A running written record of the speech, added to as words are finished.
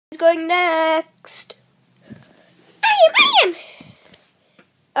going next? I am.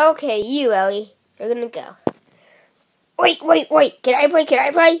 Okay, you, Ellie. You're gonna go. Wait. Can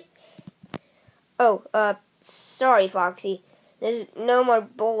I play? Oh, sorry, Foxy. There's no more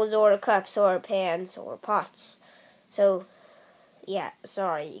bowls or cups or pans or pots. So, yeah,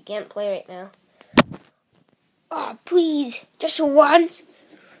 sorry. You can't play right now. Oh, please. Just once.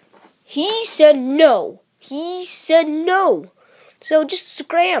 He said no. So just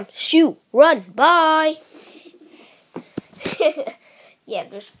scram, shoot, run, bye. Yeah,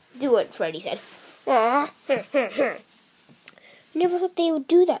 just do what Freddy said. Never thought they would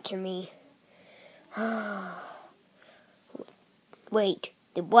do that to me. Wait,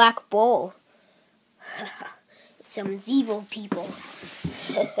 the black bowl. It's some evil people.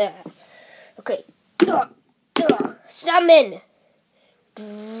 Okay. Summon.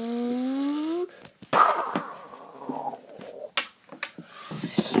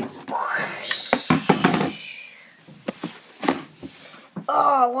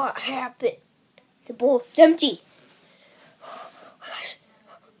 Oh, what happened? The bowl's empty. Oh my gosh.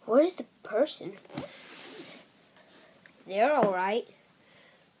 Where's the person? They're alright.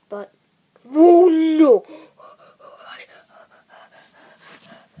 But, oh no!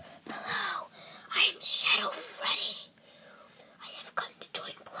 Hello, I am Shadow Freddy. I have come to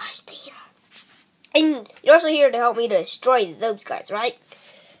join Plush Theater. And you're also here to help me destroy those guys, right?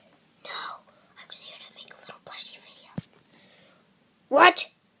 No, I'm just here to make a little plushie video. What?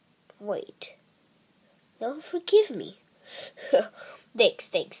 Wait. They'll forgive me.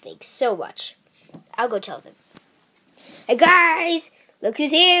 Thanks so much. I'll go tell them. Hey guys, look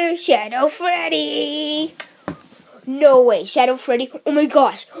who's here, Shadow Freddy. No way, Shadow Freddy. Oh my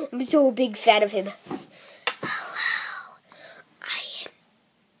gosh, I'm so a big fan of him. Hello. I am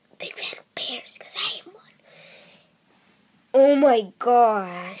a big fan of bears because I am one. Oh my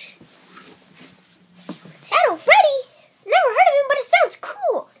gosh. Shadow Freddy? Never heard of him, but it sounds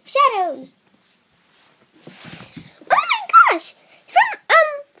cool. Shadows. Oh my gosh. From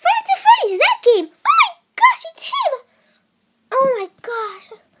Five to Freddy's, that game. Oh my gosh, it's him. Oh my gosh.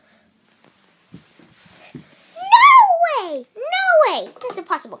 No way. That's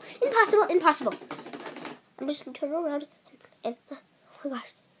impossible. Impossible. I'm just going to turn around and oh my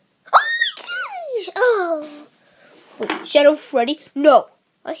gosh. Oh. Wait, Shadow Freddy? No.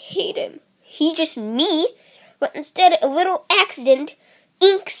 I hate him. He just me, but instead a little accident,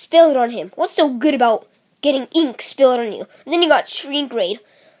 ink spilled on him. What's so good about getting ink spilled on you? And then you got shrink raid.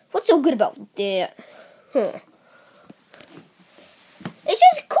 What's so good about that? It's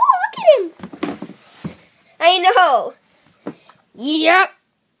just cool. Look at him. I know. Yep.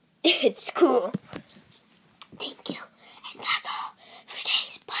 It's cool. Thank you.